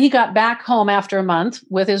 And when he got back home after a month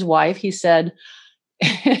with his wife, he said,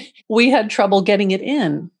 we had trouble getting it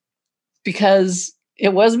in because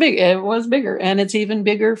it was big. It was bigger and it's even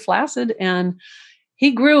bigger, flaccid. And he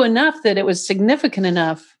grew enough that it was significant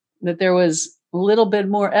enough that there was a little bit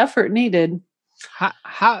more effort needed.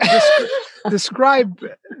 How describe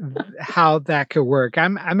how that could work.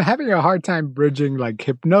 I'm having a hard time bridging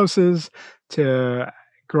hypnosis to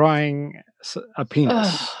growing a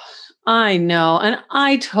penis. I know. And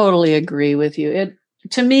I totally agree with you.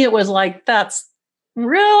 To me, it was like, that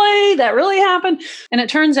really happened. And it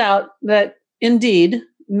turns out that indeed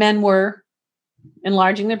men were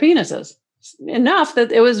enlarging their penises. enough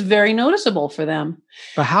that it was very noticeable for them.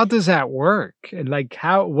 But how does that work? Like,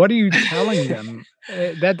 what are you telling them?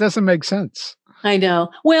 That doesn't make sense. I know.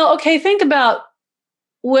 Well, okay, think about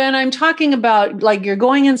when I'm talking about like you're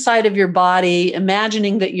going inside of your body,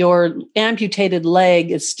 imagining that your amputated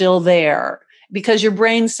leg is still there because your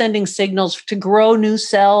brain's sending signals to grow new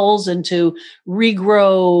cells and to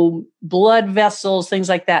regrow blood vessels, things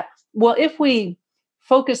like that. Well, if we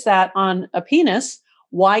focus that on a penis,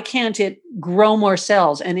 why can't it grow more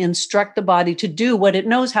cells and instruct the body to do what it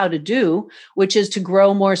knows how to do, which is to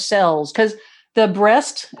grow more cells? Because the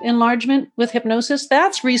breast enlargement with hypnosis,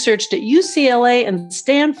 that's researched at UCLA and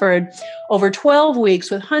Stanford over 12 weeks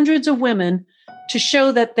with hundreds of women to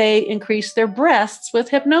show that they increase their breasts with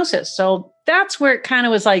hypnosis. So that's where it kind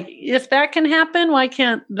of was like, if that can happen, why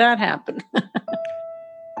can't that happen?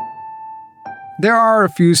 There are a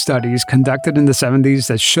few studies conducted in the 70s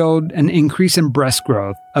that showed an increase in breast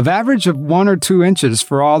growth of average of 1 or 2 inches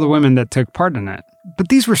for all the women that took part in it. But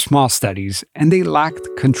these were small studies, and they lacked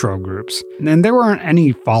control groups. And there weren't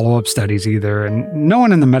any follow-up studies either, and no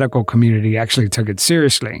one in the medical community actually took it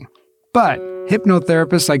seriously. But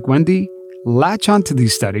hypnotherapists like Wendy latch onto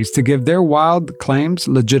these studies to give their wild claims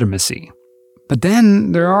legitimacy. But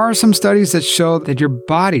then there are some studies that show that your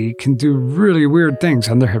body can do really weird things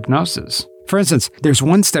under hypnosis. For instance, there's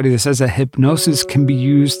one study that says that hypnosis can be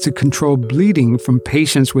used to control bleeding from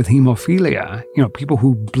patients with hemophilia, people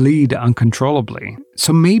who bleed uncontrollably.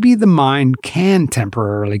 So maybe the mind can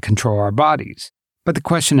temporarily control our bodies. But the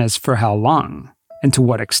question is, for how long and to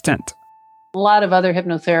what extent? A lot of other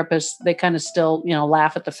hypnotherapists, they kind of still,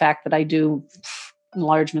 laugh at the fact that I do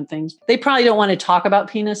enlargement things. They probably don't want to talk about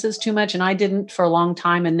penises too much, and I didn't for a long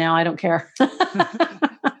time, and now I don't care.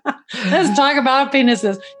 Let's talk about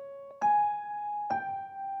penises.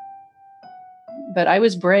 But I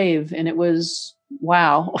was brave, and it was,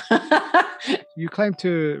 wow. You claim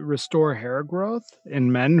to restore hair growth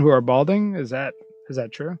in men who are balding. Is that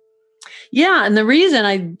true? Yeah. And the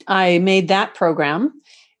reason I made that program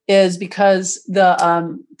is because the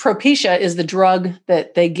Propecia is the drug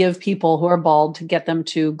that they give people who are bald to get them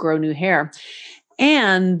to grow new hair.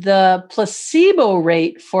 And the placebo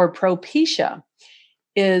rate for Propecia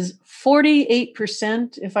is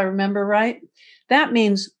 48%, if I remember right. That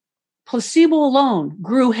means placebo alone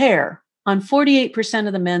grew hair on 48%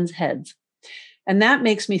 of the men's heads. And that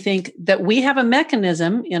makes me think that we have a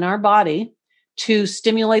mechanism in our body to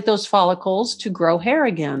stimulate those follicles to grow hair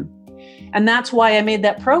again. And that's why I made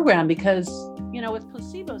that program, because, with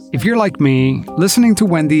placebos. If you're like me, listening to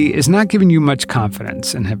Wendy is not giving you much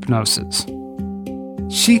confidence in hypnosis.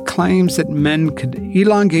 She claims that men could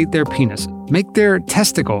elongate their penis, make their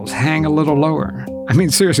testicles hang a little lower. I mean,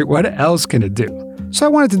 seriously, what else can it do? So I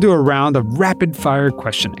wanted to do a round of rapid fire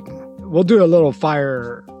questioning. We'll do a little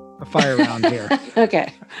fire round here.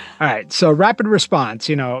 Okay. All right. So rapid response,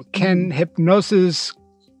 can hypnosis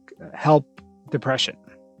help depression?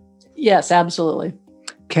 Yes, absolutely.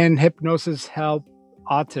 Can hypnosis help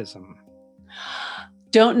autism?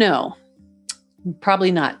 Don't know.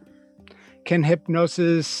 Probably not. Can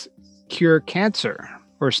hypnosis cure cancer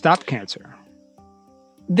or stop cancer?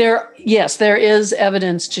 There is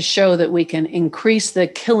evidence to show that we can increase the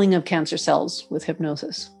killing of cancer cells with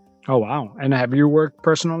hypnosis. Oh, wow. And have you worked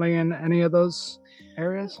personally in any of those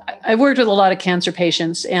areas? I've worked with a lot of cancer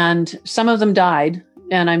patients, and some of them died.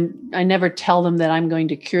 And I never tell them that I'm going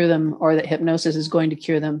to cure them or that hypnosis is going to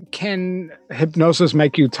cure them. Can hypnosis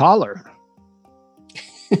make you taller?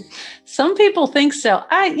 Some people think so.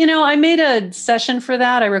 I made a session for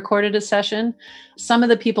that. I recorded a session. Some of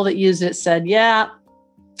the people that used it said, yeah,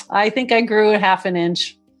 I think I grew a half an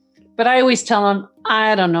inch. But I always tell them,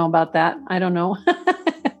 I don't know about that. I don't know.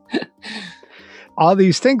 All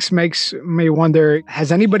these things makes me wonder,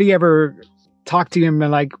 has anybody ever talked to you and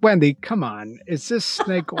been like, Wendy, come on, is this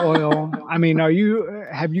snake oil? I mean,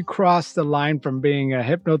 have you crossed the line from being a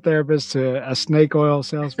hypnotherapist to a snake oil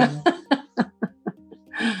salesman?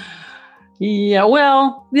 Yeah,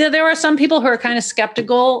 well, there are some people who are kind of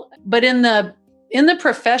skeptical, but in the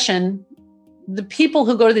profession, the people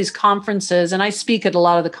who go to these conferences, and I speak at a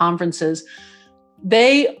lot of the conferences,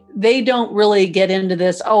 they don't really get into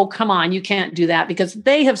this, oh, come on, you can't do that, because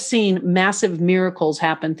they have seen massive miracles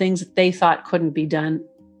happen, things that they thought couldn't be done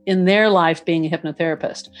in their life being a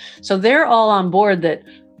hypnotherapist. So they're all on board that,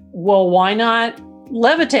 well, why not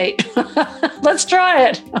levitate? Let's try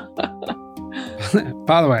it.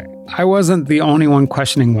 By the way, I wasn't the only one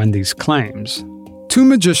questioning Wendy's claims. Two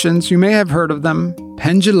magicians, you may have heard of them,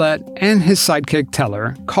 Penn Jillette and his sidekick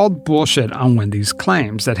Teller, called bullshit on Wendy's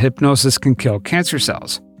claims that hypnosis can kill cancer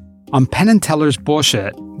cells. On Penn and Teller's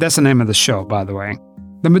Bullshit, that's the name of the show, by the way,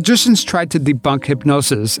 the magicians tried to debunk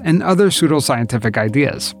hypnosis and other pseudoscientific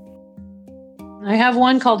ideas. I have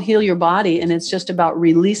one called Heal Your Body, and it's just about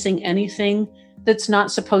releasing anything that's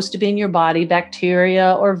not supposed to be in your body,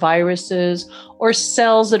 bacteria or viruses or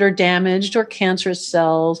cells that are damaged or cancerous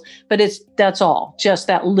cells. But that's all, just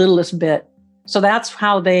that littlest bit. So that's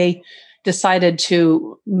how they decided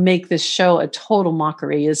to make this show a total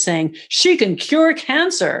mockery, is saying, she can cure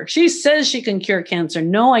cancer. She says she can cure cancer.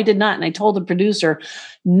 No, I did not. And I told the producer,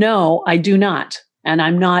 no, I do not. And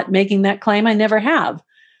I'm not making that claim. I never have.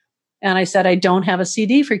 And I said, I don't have a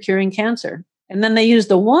CD for curing cancer. And then they used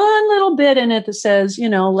the one little bit in it that says,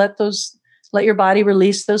 let your body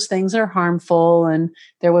release those things that are harmful. And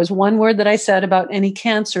there was one word that I said about any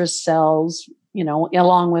cancerous cells,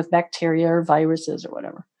 along with bacteria or viruses or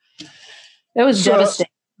whatever. It was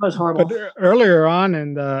devastating. It was horrible. But earlier on,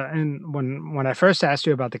 and when I first asked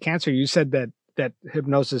you about the cancer, you said that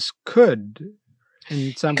hypnosis could,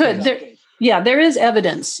 in some cases. There is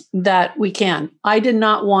evidence that we can. I did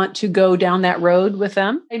not want to go down that road with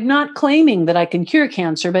them. I'm not claiming that I can cure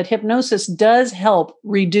cancer, but hypnosis does help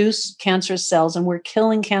reduce cancer cells, and we're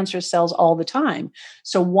killing cancer cells all the time.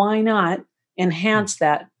 So why not enhance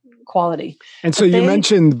that quality? And so you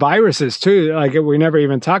mentioned viruses too. Like, we never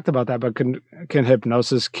even talked about that, but can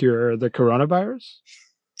hypnosis cure the coronavirus?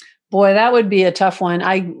 Boy, that would be a tough one.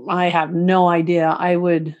 I have no idea. I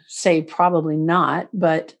would say probably not,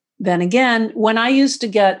 but then again, when I used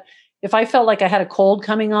to if I felt like I had a cold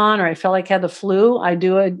coming on or I felt like I had the flu, I'd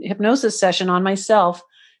do a hypnosis session on myself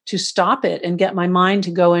to stop it and get my mind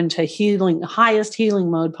to go into highest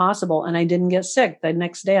healing mode possible. And I didn't get sick. The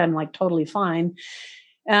next day, I'm like totally fine.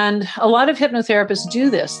 And a lot of hypnotherapists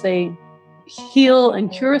do this. They heal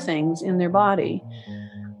and cure things in their body.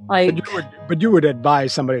 But you would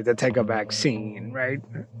advise somebody to take a vaccine, right?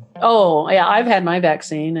 Oh, yeah, I've had my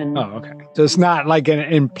vaccine. Okay. So it's not like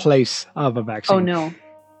in place of a vaccine. Oh, no.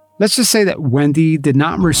 Let's just say that Wendy did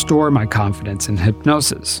not restore my confidence in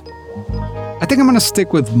hypnosis. I think I'm going to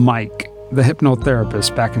stick with Mike, the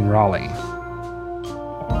hypnotherapist back in Raleigh.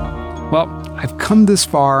 Well, I've come this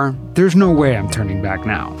far. There's no way I'm turning back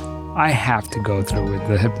now. I have to go through with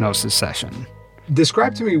the hypnosis session.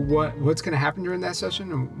 Describe to me what's going to happen during that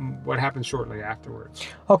session and what happens shortly afterwards.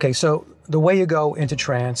 Okay, so the way you go into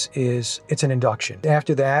trance is it's an induction.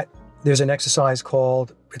 After that, there's an exercise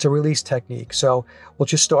it's a release technique. So we'll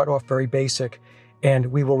just start off very basic, and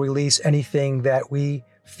we will release anything that we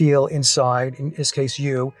feel inside, in this case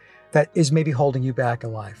you, that is maybe holding you back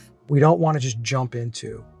in life. We don't want to just jump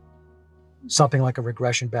into something like a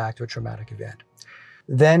regression back to a traumatic event.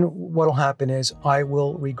 Then what will happen is I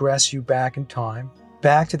will regress you back in time,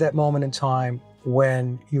 back to that moment in time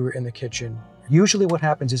when you were in the kitchen. Usually what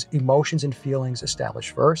happens is emotions and feelings establish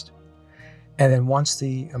first. And then once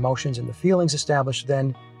the emotions and the feelings establish,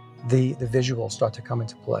 then the visuals start to come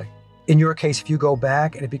into play. In your case, if you go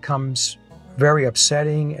back and it becomes very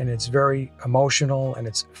upsetting and it's very emotional and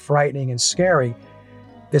it's frightening and scary,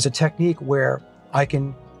 there's a technique where I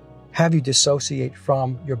can have you dissociate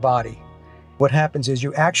from your body. What happens is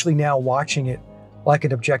you're actually now watching it like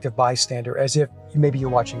an objective bystander, as if maybe you're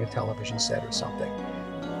watching a television set or something.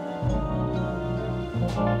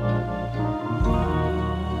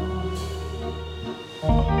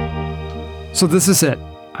 So this is it.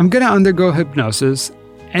 I'm going to undergo hypnosis,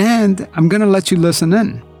 and I'm going to let you listen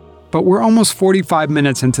in. But we're almost 45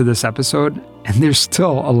 minutes into this episode, and there's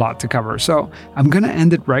still a lot to cover. So I'm going to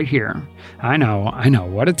end it right here. I know,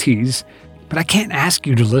 what a tease. But I can't ask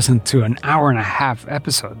you to listen to an hour-and-a-half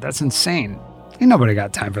episode. That's insane. Ain't nobody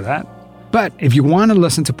got time for that. But if you want to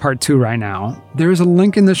listen to part 2 right now, there is a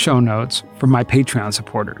link in the show notes for my Patreon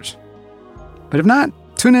supporters. But if not,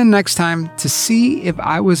 tune in next time to see if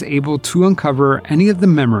I was able to uncover any of the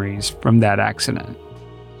memories from that accident.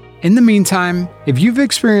 In the meantime, if you've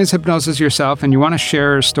experienced hypnosis yourself and you want to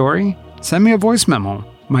share a story, send me a voice memo.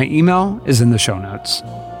 My email is in the show notes.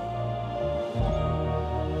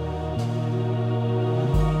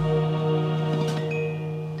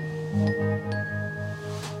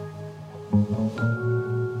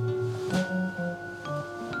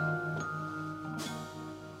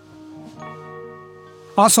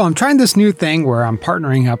 Also, I'm trying this new thing where I'm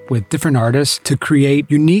partnering up with different artists to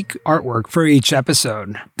create unique artwork for each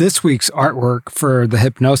episode. This week's artwork for the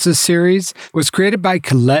Hypnosis series was created by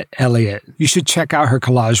Colette Elliott. You should check out her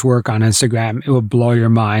collage work on Instagram. It will blow your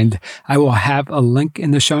mind. I will have a link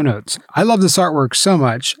in the show notes. I love this artwork so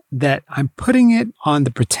much that I'm putting it on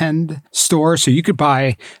the Pretend store so you could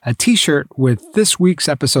buy a t-shirt with this week's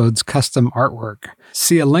episode's custom artwork.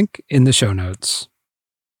 See a link in the show notes.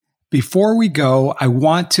 Before we go, I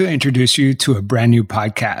want to introduce you to a brand new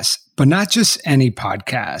podcast. but not just any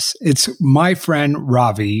podcast. It's my friend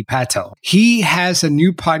Ravi Patel. He has a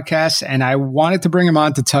new podcast, and I wanted to bring him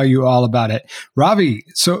on to tell you all about it. Ravi,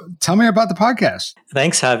 so tell me about the podcast.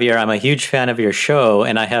 Thanks, Javier. I'm a huge fan of your show,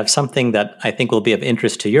 and I have something that I think will be of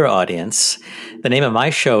interest to your audience. The name of my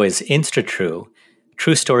show is InstaTrue,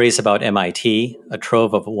 True Stories About MIT, a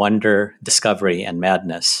trove of wonder, discovery, and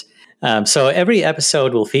madness. So every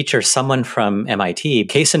episode will feature someone from MIT.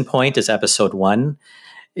 Case in point is episode 1.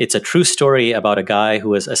 It's a true story about a guy who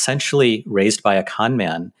was essentially raised by a con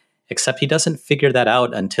man, except he doesn't figure that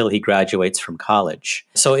out until he graduates from college.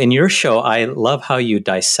 So in your show, I love how you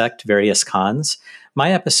dissect various cons.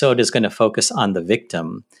 My episode is going to focus on the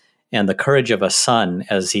victim and the courage of a son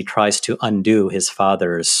as he tries to undo his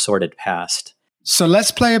father's sordid past. So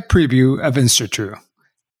let's play a preview of InstaTrue.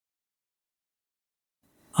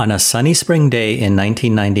 On a sunny spring day in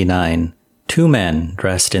 1999, 2 men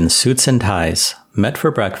dressed in suits and ties met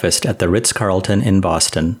for breakfast at the Ritz-Carlton in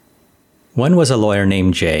Boston. One was a lawyer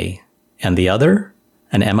named Jay, and the other,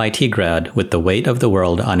 an MIT grad with the weight of the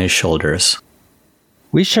world on his shoulders.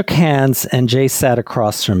 We shook hands, and Jay sat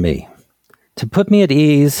across from me. To put me at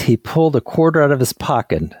ease, he pulled a quarter out of his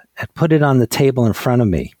pocket and put it on the table in front of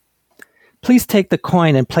me. "Please take the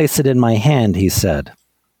coin and place it in my hand," he said.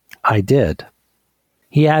 I did.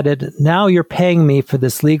 He added, "Now you're paying me for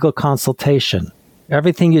this legal consultation.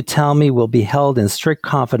 Everything you tell me will be held in strict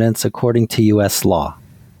confidence according to U.S. law."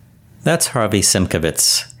 That's Harvey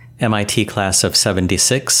Simkowitz, MIT class of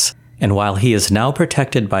 76, and while he is now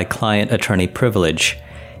protected by client-attorney privilege,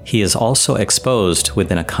 he is also exposed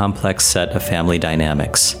within a complex set of family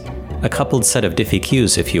dynamics. A coupled set of diffie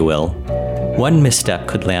cues, if you will. One misstep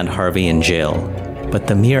could land Harvey in jail, but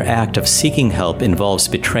the mere act of seeking help involves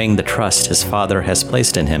betraying the trust his father has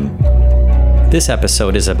placed in him. This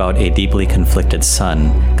episode is about a deeply conflicted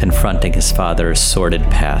son confronting his father's sordid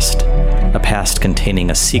past, a past containing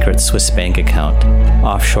a secret Swiss bank account,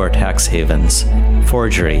 offshore tax havens,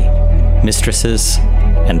 forgery, mistresses,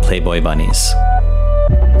 and Playboy bunnies.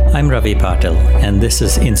 I'm Ravi Patel, and this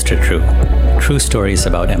is InstaTrue, True Stories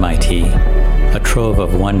About MIT, a trove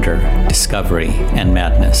of wonder, discovery, and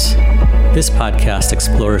madness. This podcast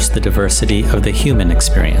explores the diversity of the human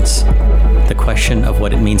experience. The question of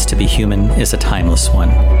what it means to be human is a timeless one.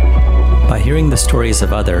 By hearing the stories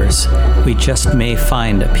of others, we just may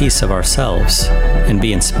find a piece of ourselves and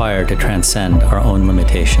be inspired to transcend our own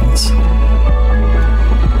limitations.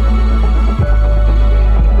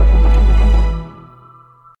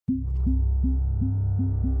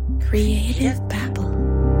 Creative